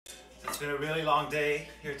been a really long day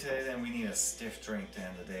here today, and we need a stiff drink to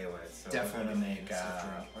end the day with. So Definitely we're gonna make,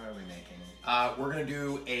 what are we making? We're gonna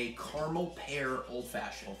do a caramel pear old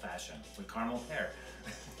fashioned. Old fashioned with caramel pear.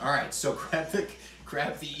 All right, so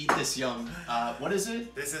grab the eat this young. What is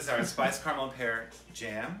it? This is our spiced caramel pear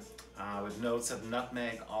jam with notes of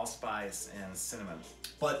nutmeg, allspice, and cinnamon.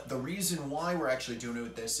 But the reason why we're actually doing it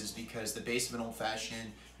with this is because the base of an old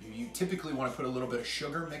fashioned, you typically want to put a little bit of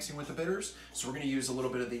sugar mixing with the bitters. So we're going to use a little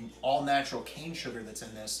bit of the all natural cane sugar that's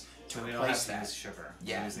in this to So we replace don't have to that. use sugar.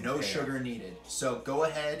 Yeah, no sugar needed. So go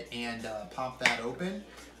ahead and pop that open.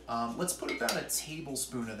 Let's put about a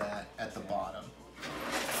tablespoon of that at the bottom.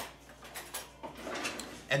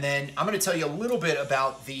 And then I'm going to tell you a little bit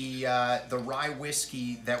about the rye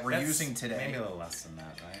whiskey that we're using today. Maybe a little less than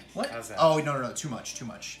that, right? What? How's that? Oh, no, too much. You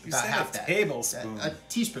About said half a that. tablespoon. A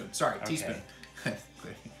teaspoon, sorry, Okay. teaspoon.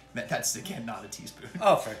 That's, again, not a teaspoon.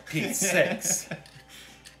 Oh, for Pete's sakes.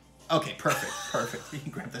 Okay, perfect. You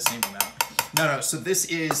can grab the same amount. No, so this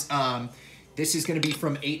is going to be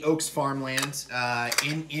from Eight Oaks Farmland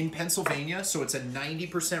in Pennsylvania. So it's a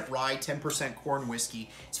 90% rye, 10% corn whiskey.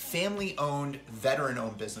 It's family-owned,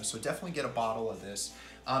 veteran-owned business. So definitely get a bottle of this.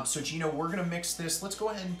 So Gino, we're going to mix this. Let's go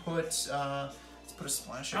ahead and put a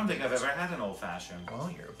splash. I don't think I've ever had an old fashioned.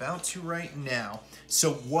 Well, you're about to right now.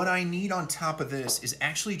 So what I need on top of this is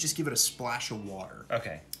actually just give it a splash of water.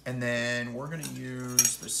 Okay. And then we're going to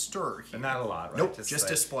use the stir here. But not a lot, right? Nope,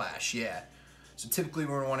 just a splash, yeah. So typically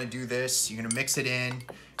when we want to do this, you're going to mix it in,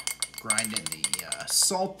 grind in the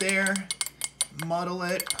salt there, muddle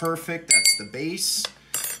it, perfect, that's the base.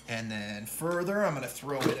 And then further, I'm going to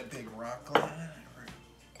throw in a big rock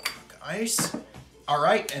ice. All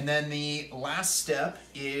right, and then the last step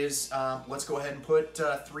is let's go ahead and put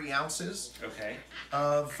 3 ounces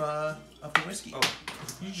of the whiskey. Oh.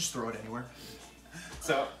 You just throw it anywhere.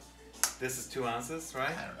 So, this is 2 ounces, right?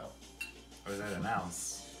 I don't know. Or is that an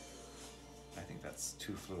ounce? I think that's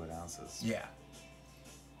 2 fluid ounces. Yeah.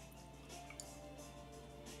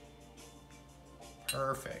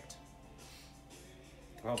 Perfect.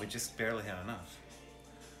 Well, we just barely had enough.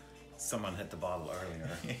 Someone hit the bottle earlier.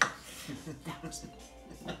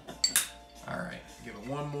 All right, give it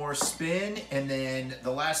one more spin, and then the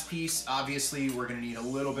last piece, obviously, we're gonna need a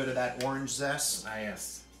little bit of that orange zest. Ah,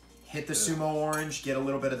 yes. Hit the sumo orange, get a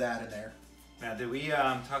little bit of that in there. Now, did we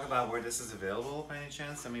talk about where this is available by any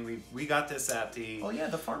chance? I mean, we got this at the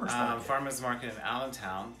The farmer's market. in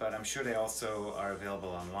Allentown, but I'm sure they also are available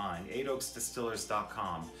online.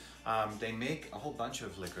 8oaksdistillers.com. They make a whole bunch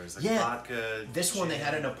of liquors, like vodka. This one gin. they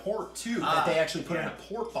had in a port too, that they actually put in a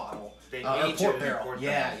port bottle. They or a age port it in a barrel. port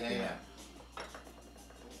Yeah. barrel.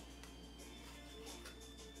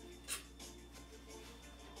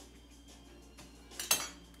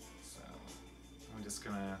 So I'm just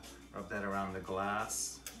gonna rub that around the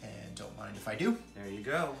glass. And don't mind if I do. There you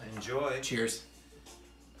go. Enjoy. Cheers.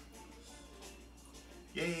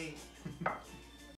 Yay.